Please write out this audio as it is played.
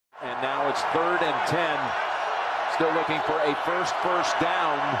now it's 3rd and 10. Still looking for a first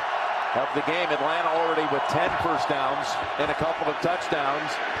down of the game. Atlanta already with 10 first downs and a couple of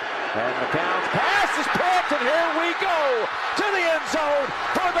touchdowns. And McCown's pass is picked, and here we go to the end zone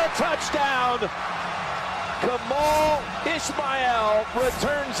for the touchdown. Kemal Ishmael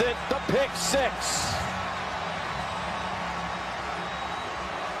returns it, the pick 6.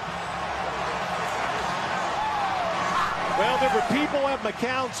 Well, there were people at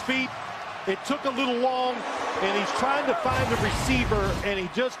McCown's feet. It took a little long, and he's trying to find the receiver, and he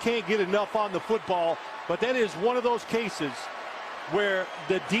just can't get enough on the football. But that is one of those cases where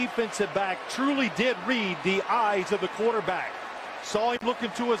the defensive back truly did read the eyes of the quarterback. Saw him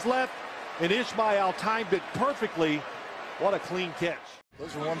looking to his left, and Ishmael timed it perfectly. What a clean catch.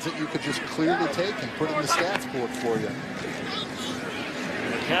 Those are ones that you could just clearly take and put in the stats board for you.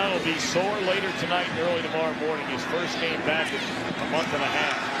 McCown will be sore later tonight and early tomorrow morning. His first game back in a month and a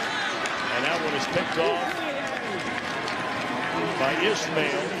half. And that one is picked off by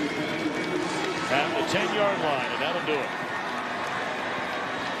Ishmael at the 10-yard line, and that'll do it.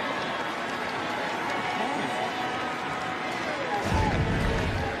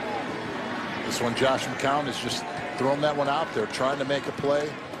 This one, Josh McCown is just throwing that one out there, trying to make a play,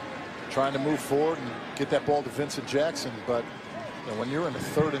 trying to move forward and get that ball to Vincent Jackson. But you know, when you're in a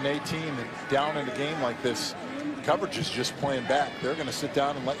 3rd and 18 and down in a game like this, coverage is just playing back. They're going to sit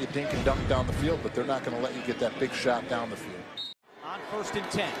down and let you dink and dunk down the field, but they're not going to let you get that big shot down the field. On 1st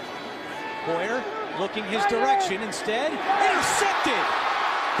and 10. Boyer looking his direction instead. Intercepted.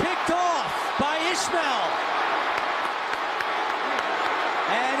 Picked off by Ishmael.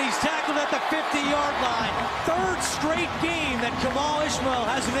 And he's tackled at the 50-yard line. 3rd straight game that Kemal Ishmael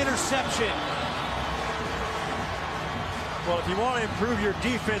has an interception. Well, if you want to improve your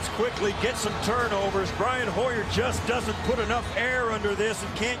defense quickly, get some turnovers. Brian Hoyer just doesn't put enough air under this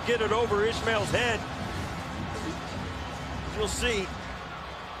and can't get it over Ishmael's head. You'll see.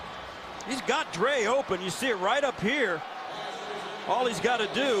 He's got Dre open. You see it right up here. All he's got to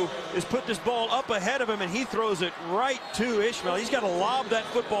do is put this ball up ahead of him, and he throws it right to Ishmael. He's got to lob that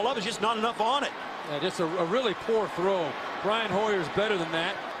football up. There's just not enough on it. Yeah, just a really poor throw. Brian Hoyer's better than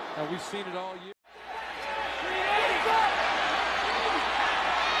that. We've seen it all year.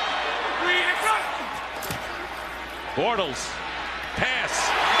 Bortles, pass,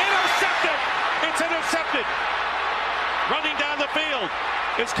 intercepted! It's intercepted! Running down the field,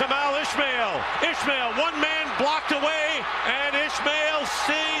 it's Kemal Ishmael. Ishmael, one man blocked away, and Ishmael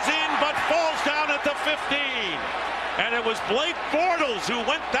stays in but falls down at the 15. And it was Blake Bortles who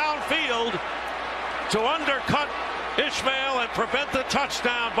went downfield to undercut Ishmael and prevent the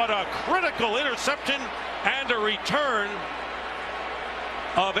touchdown, but a critical interception and a return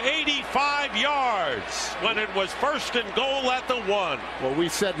of 85 yards when it was 1st and goal at the 1. Well, we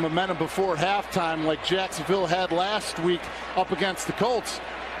said momentum before halftime like Jacksonville had last week up against the Colts.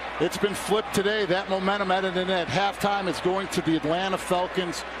 It's been flipped today. That momentum headed in at halftime is going to the Atlanta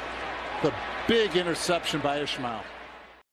Falcons. The big interception by Ishmael.